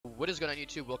What is going on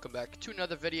YouTube? Welcome back to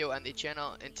another video on the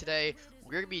channel, and today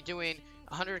we're going to be doing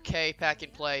 100k pack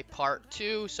and play part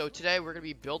 2. So today we're going to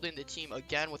be building the team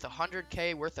again with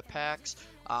 100k worth of packs.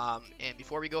 And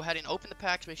before we go ahead and open the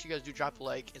packs, make sure you guys do drop a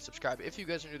like and subscribe if you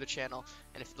guys are new to the channel.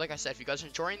 And if, like I said, if you guys are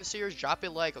enjoying the series, drop a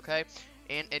like, okay?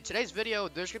 And in today's video,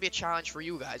 there's going to be a challenge for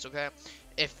you guys, okay?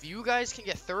 If you guys can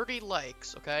get 30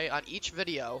 likes, okay, on each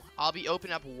video, I'll be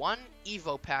opening up one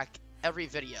Evo pack every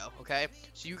video, okay?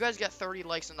 So you guys got 30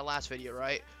 likes in the last video,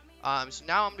 right? So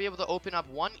now I'm gonna be able to open up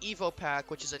one Evo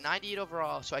pack, which is a 98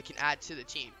 overall, so I can add to the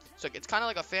team. So it's kind of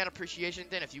like a fan appreciation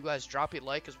thing. If you guys drop a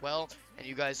like as well, and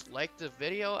you guys like the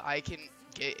video, I can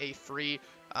get a free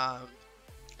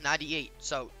 98.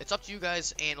 So it's up to you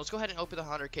guys, and let's go ahead and open the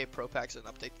 100k pro packs and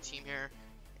update the team here.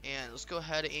 And let's go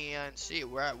ahead and see,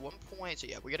 we're at 1 point, so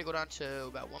yeah, we gotta go down to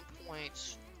about 1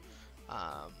 point.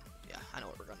 Yeah, I know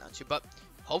what we're going down to, but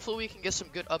hopefully we can get some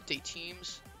good update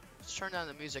teams. Let's turn down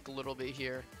the music a little bit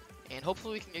here. And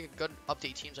hopefully we can get good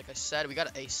update teams. Like I said, we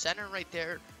got a center right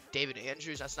there. David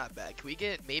Andrews, that's not bad. Can we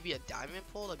get maybe a diamond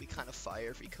pull? That'd be kind of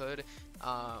fire if we could.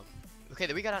 Okay,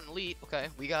 then we got an elite. Okay,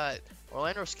 we got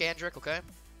Orlando Scandrick. Okay,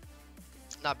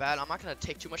 not bad. I'm not going to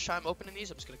take too much time opening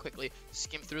these. I'm just going to quickly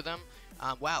skim through them.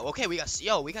 Wow, okay, we got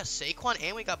Saquon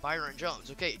and we got Byron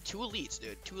Jones. Okay, 2 elites,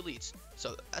 dude. 2 elites.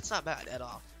 So that's not bad at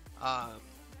all.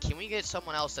 Can we get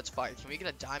someone else that's fire? Can we get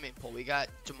a diamond pull? We got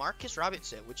Demarcus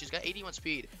Robinson, which has got 81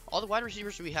 speed. All the wide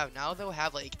receivers we have now, though,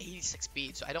 have like 86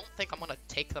 speed. So I don't think I'm going to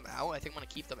take them out. I think I'm going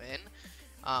to keep them in.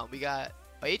 We got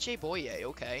AJ Boye.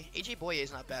 Okay. AJ Boye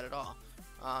is not bad at all.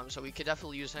 So we could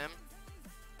definitely use him.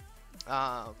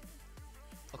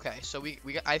 Okay, so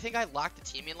I think I locked the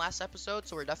team in last episode,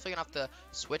 so we're definitely going to have to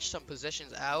switch some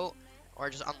positions out. Or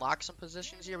just unlock some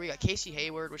positions here. We got Casey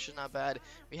Hayward, which is not bad.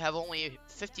 We have only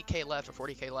 50k left or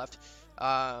 40k left.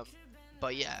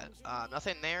 But yeah,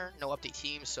 nothing there. No update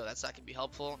teams, so that's not going to be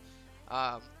helpful.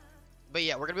 But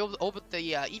yeah, we're going to be able to open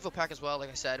the Evo pack as well. Like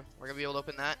I said, we're going to be able to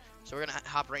open that. So we're going to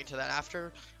hop right into that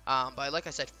after. But like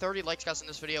I said, 30 likes, guys, in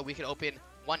this video. We can open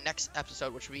one next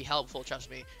episode, which will be helpful, trust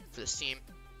me, for this team.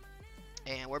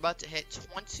 And we're about to hit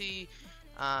 20k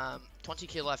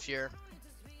left here.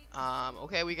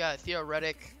 Okay, we got Theo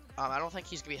Reddick. I don't think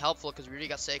he's going to be helpful because we already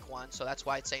got Saquon, so that's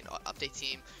why it's saying update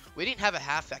team. We didn't have a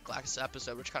halfback last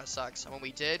episode, which kind of sucks. I mean,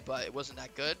 we did, but it wasn't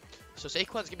that good. So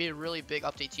Saquon's going to be a really big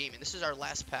update team, and this is our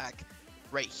last pack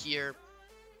right here.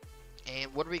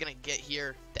 And what are we going to get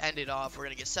here to end it off? We're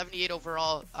going to get 78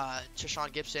 overall to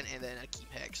Sean Gibson and then Akeem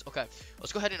Hicks. Okay,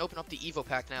 let's go ahead and open up the Evo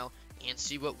pack now and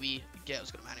see what we get.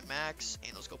 Let's go to Madden Max,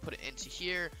 and let's go put it into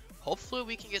here. Hopefully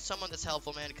we can get someone that's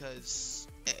helpful, man, because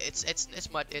it's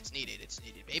needed. It's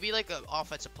needed. Maybe like an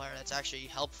offensive player that's actually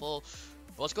helpful.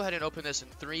 But let's go ahead and open this in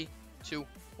 3, 2,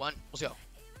 1. Let's go.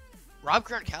 Rob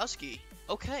Gronkowski.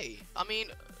 Okay. I mean,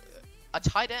 a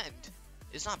tight end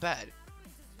is not bad.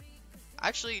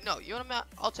 Actually, no. You know what,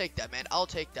 I'll take that, man. I'll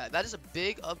take that. That is a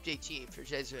big update team for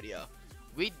today's video.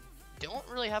 We don't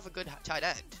really have a good tight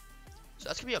end, so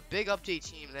that's gonna be a big update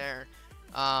team there.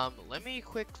 Let me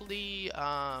quickly,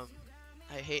 I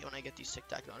hate when I get these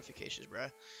TikTok notifications,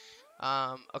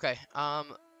 bruh. Okay,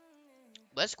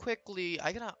 let's quickly,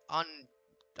 I gotta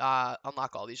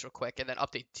unlock all these real quick and then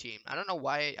update the team. I don't know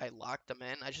why I locked them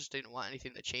in. I just didn't want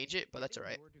anything to change it, but that's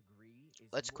alright.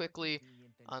 Let's quickly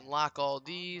unlock all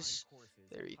these.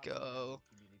 There we go.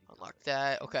 Unlock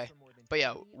that. Okay. But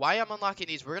yeah, why I'm unlocking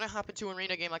these, we're going to hop into an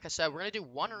arena game. Like I said, we're going to do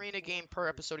one arena game per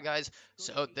episode, guys.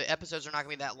 So the episodes are not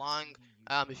going to be that long.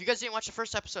 If you guys didn't watch the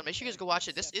first episode, make sure you guys go watch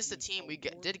it. This is the team. We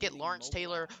did get Lawrence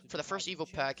Taylor for the first Evo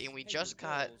pack, and we just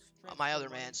got my other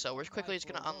man. So we're quickly just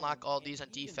going to unlock all these on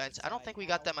defense. I don't think we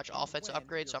got that much offensive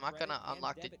upgrade, so I'm not going to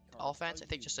unlock the offense. I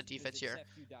think just the defense here.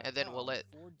 And then we'll let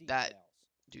that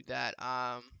do that.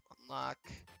 Unlock.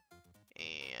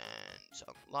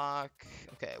 And unlock.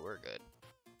 Okay, we're good.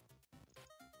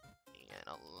 And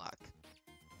unlock.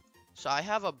 So I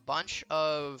have a bunch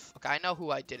of. Okay, I know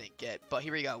who I didn't get, but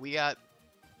here we go. We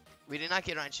did not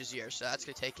get Ryan Shazier, so that's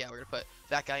gonna take out. We're gonna put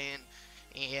that guy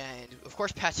in, and of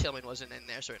course Pat Tillman wasn't in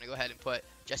there, so we're gonna go ahead and put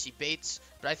Jesse Bates.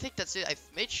 But I think that's it. I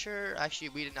made sure. Actually,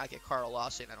 we did not get Carl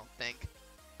Lawson. I don't think.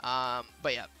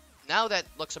 But yeah, now that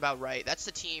looks about right. That's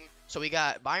the team. So we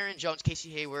got Byron Jones, Casey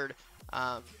Hayward,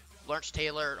 Lawrence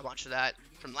Taylor, a bunch of that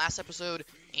from last episode,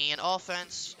 and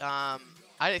offense.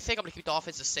 I think I'm gonna keep the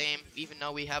offense the same, even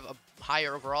though we have a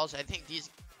higher overalls. I think these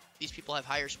people have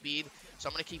higher speed, so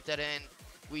I'm gonna keep that in.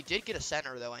 We did get a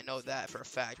center though. I know that for a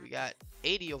fact. We got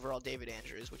 80 overall David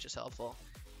Andrews, which is helpful.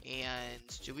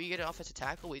 And did we get an offensive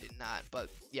tackle? We did not. But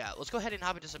yeah, let's go ahead and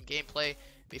hop into some gameplay.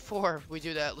 Before we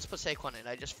do that, let's put Saquon in.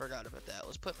 I just forgot about that.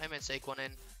 Let's put my man Saquon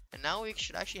in. And now we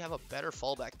should actually have a better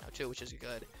fallback now too, which is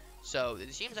good. So the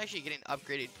team's actually getting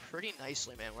upgraded pretty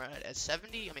nicely, man. We're at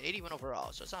 70, I mean 81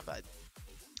 overall, so it's not bad.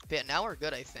 But yeah, now we're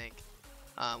good, I think.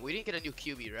 We didn't get a new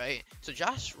QB, right? So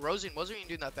Josh Rosen wasn't even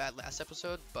doing that bad last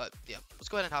episode, but yeah, let's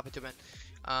go ahead and hop into it,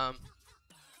 man.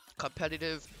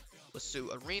 Competitive. Let's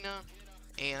do arena.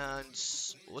 And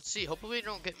let's see. Hopefully we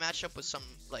don't get matched up with some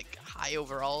like high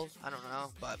overall. I don't know,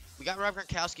 but we got Rob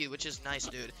Gronkowski, which is nice,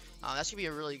 dude. That's gonna be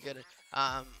a really good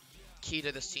key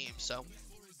to this team. So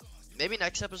maybe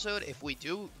next episode, if we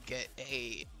do get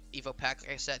a Evo pack,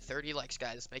 like I said, 30 likes,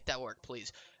 guys, make that work,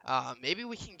 please. Maybe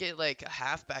we can get like a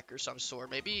halfback or some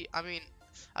sort. Maybe, I mean,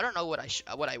 I don't know what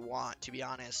I want, to be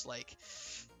honest. Like,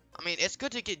 I mean, it's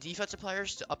good to get defensive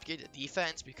players to upgrade the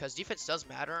defense because defense does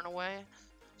matter in a way.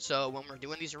 So when we're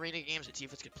doing these arena games, the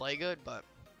defense can play good, but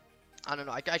I don't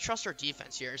know. I trust our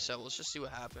defense here, so let's just see what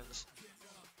happens.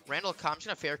 Randall Cobb's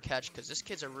gonna fair catch because this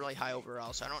kid's a really high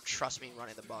overall, so I don't trust me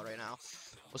running the ball right now.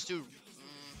 Let's do.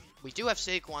 We do have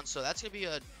Saquon, so that's gonna be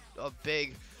a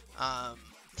big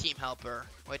team helper.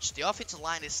 Which the offensive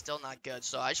line is still not good,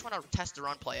 so I just want to test the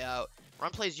run play out. Run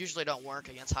plays usually don't work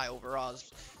against high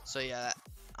overalls, so yeah,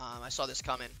 I saw this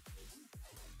coming.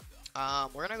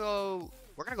 We're gonna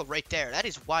go right there. That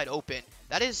is wide open.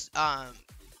 That is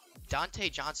Dante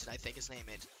Johnson, I think his name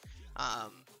is.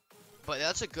 But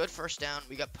that's a good first down.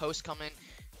 We got post coming.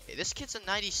 Hey, this kid's a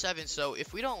 97, so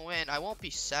if we don't win, I won't be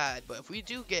sad. But if we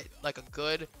do get like a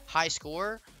good high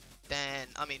score, then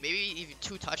I mean maybe even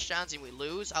 2 touchdowns and we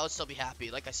lose, I would still be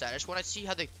happy. Like I said, I just want to see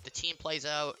how the team plays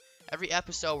out. Every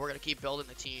episode we're gonna keep building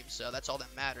the team, so that's all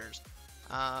that matters.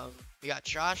 We got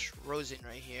Josh Rosen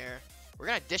right here. We're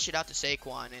gonna dish it out to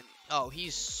Saquon, and oh,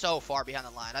 he's so far behind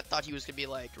the line. I thought he was gonna be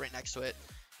like right next to it.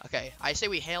 Okay, I say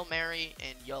we Hail Mary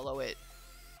and YOLO it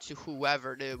to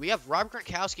whoever, dude. We have Rob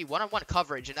Gronkowski one-on-one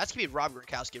coverage, and that's gonna be Rob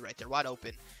Gronkowski right there, wide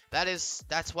open.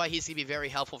 That's why he's gonna be very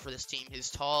helpful for this team. He's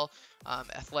tall,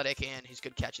 athletic, and he's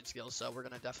good catching skills. So we're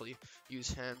gonna definitely use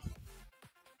him.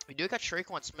 We do got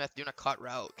Traquan Smith doing a cut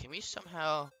route. Can we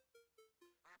somehow?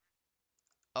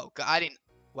 Oh God, I didn't.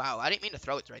 Wow, I didn't mean to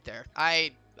throw it right there.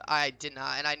 I did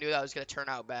not, and I knew that was gonna turn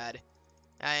out bad.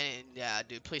 And yeah,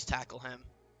 dude, please tackle him.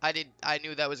 I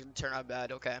knew that was gonna turn out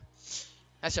bad. Okay.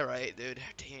 That's alright, dude.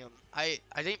 Damn. I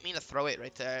didn't mean to throw it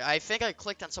right there. I think I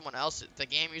clicked on someone else. The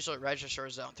game usually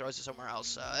registers and throws it somewhere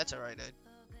else. That's alright, dude.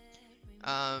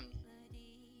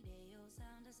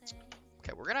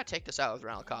 Okay, we're gonna take this out with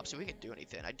Ronald Cobb, so we can do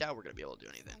anything. I doubt we're gonna be able to do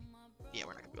anything. Yeah,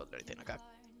 we're not gonna be able to do anything. Okay.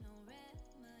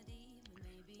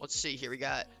 Let's see here. We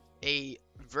got a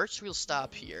virtual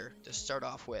stop here to start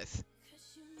off with.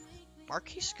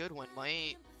 Marquise Goodwin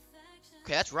might.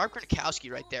 Okay, that's Rob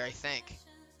Gronkowski right there, I think.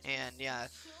 And yeah,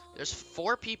 there's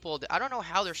 4 people. I don't know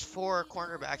how there's 4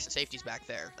 cornerbacks and safeties back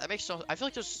there. That makes so. I feel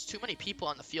like there's too many people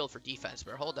on the field for defense.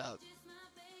 But hold up.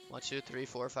 1, 2, 3,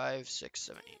 4, 5, 6,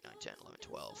 7, 8, 9, 10, 11,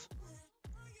 12.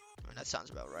 I mean, that sounds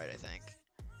about right, I think.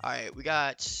 All right, we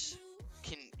got.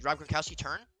 Can Rob Gronkowski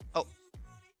turn? Oh.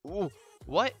 Ooh.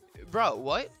 What, bro?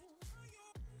 What?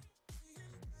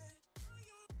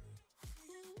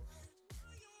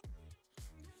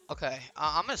 Okay,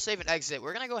 I'm gonna save and exit.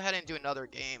 We're gonna go ahead and do another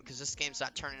game because this game's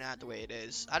not turning out the way it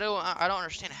is. I don't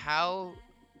understand how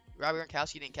Robbie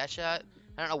Gronkowski didn't catch that.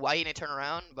 I don't know why he didn't turn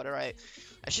around, but all right.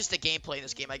 That's just the gameplay in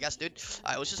this game, I guess, dude.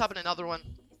 All right, let's just hop in another one.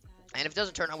 And if it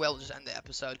doesn't turn out well, we'll just end the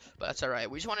episode. But that's all right.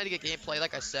 We just wanted to get gameplay.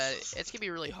 Like I said, it's gonna be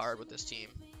really hard with this team.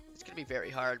 It's gonna be very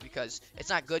hard because it's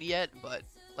not good yet, but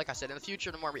like I said, in the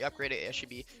future, the more we upgrade it, it should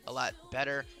be a lot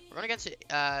better. We're running against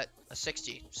a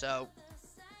 60, so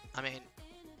I mean.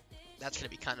 That's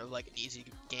going to be kind of like an easy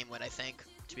game win, I think,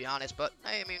 to be honest. But,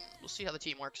 hey, I mean, we'll see how the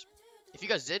team works. If you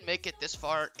guys did make it this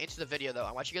far into the video, though,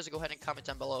 I want you guys to go ahead and comment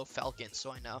down below Falcons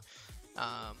so I know.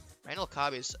 Randall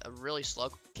Cobb is a really slow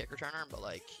kick returner, but,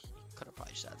 like, could have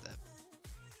probably said that.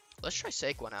 Let's try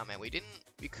Saquon out, man. We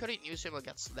couldn't use him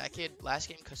against that kid last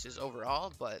game because his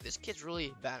overall, but this kid's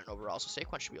really bad in overall, so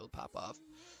Saquon should be able to pop off.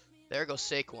 There goes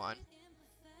Saquon.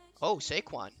 Oh,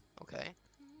 Saquon. Okay.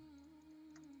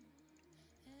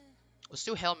 Let's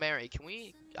do Hail Mary. Can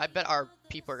we? I bet our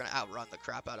people are going to outrun the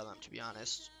crap out of them, to be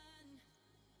honest.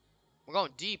 We're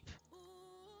going deep.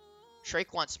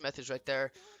 Traquan Smith is right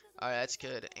there. All right, that's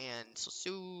good. And so let's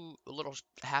do a little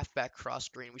halfback cross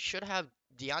screen. We should have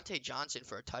Deontay Johnson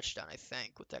for a touchdown, I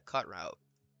think, with that cut route.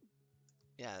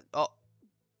 Yeah. Oh,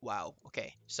 wow.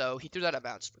 Okay. So he threw that out of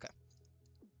bounds. Okay.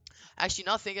 Actually,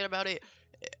 not thinking about it,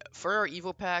 for our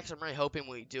Evo packs, I'm really hoping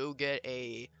we do get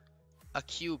a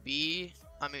QB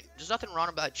I mean, there's nothing wrong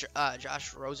about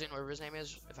Josh Rosen, whatever his name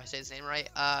is, if I say his name right.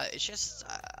 It's just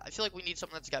I feel like we need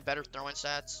someone that's got better throwing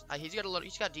stats.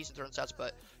 He's got decent throwing stats,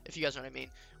 but if you guys know what I mean,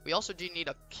 we also do need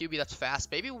a QB that's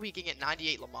fast. Maybe we can get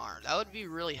 98 Lamar. That would be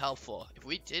really helpful if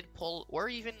we did pull, or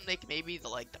even like maybe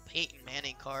the Peyton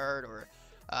Manning card, or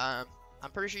I'm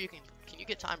pretty sure you can. Can you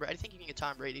get Tom Brady? I think you can get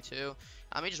Tom Brady too.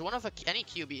 I mean, just one of any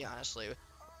QB honestly,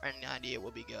 and 98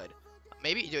 will be good.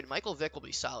 Maybe, dude, Michael Vick will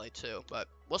be solid too, but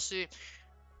we'll see.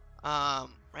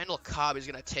 Randall Cobb is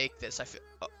gonna take this. I feel.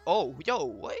 Oh, yo,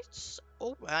 what?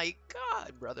 Oh my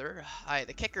God, brother. Hi,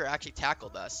 the kicker actually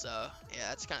tackled us. So yeah,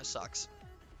 that's kind of sucks.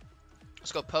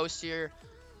 Let's go post here,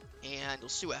 and we'll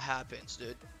see what happens,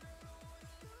 dude.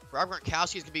 Rob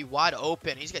Gronkowski is gonna be wide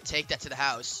open. He's gonna take that to the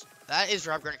house. That is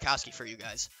Rob Gronkowski for you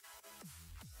guys.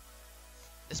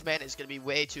 This man is gonna be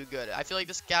way too good. I feel like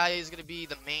this guy is gonna be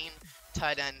the main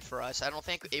tight end for us. I don't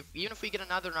think even if we get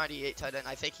another 98 tight end,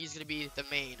 I think he's gonna be the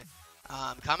main.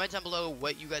 Comment down below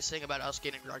what you guys think about us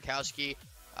getting Gronkowski.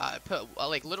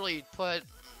 Literally put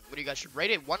what you guys should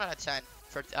rate it 1 out of 10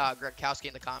 for Gronkowski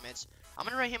in the comments. I'm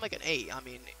gonna rate him like an 8. I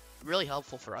mean, really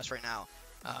helpful for us right now.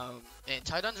 And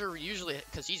tight ends are usually,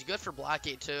 because he's good for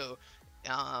blocking too.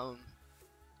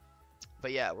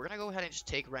 But yeah, we're gonna go ahead and just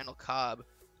take Randall Cobb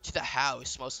to the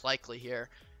house most likely here.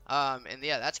 And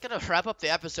yeah, that's gonna wrap up the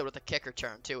episode with a kick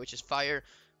return too, which is fire.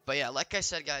 But yeah, like I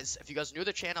said, guys, if you guys are new to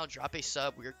the channel, drop a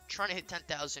sub. We're trying to hit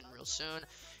 10,000 real soon.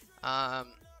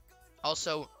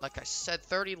 Also, like I said,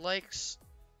 30 likes,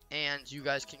 and you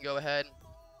guys can go ahead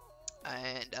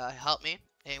and help me,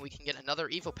 and we can get another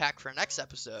Evo pack for our next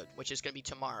episode, which is gonna be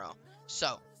tomorrow.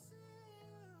 So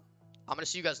I'm gonna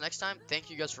see you guys next time. Thank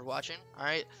you guys for watching. All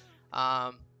right,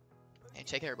 and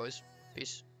take care, boys.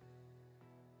 Peace.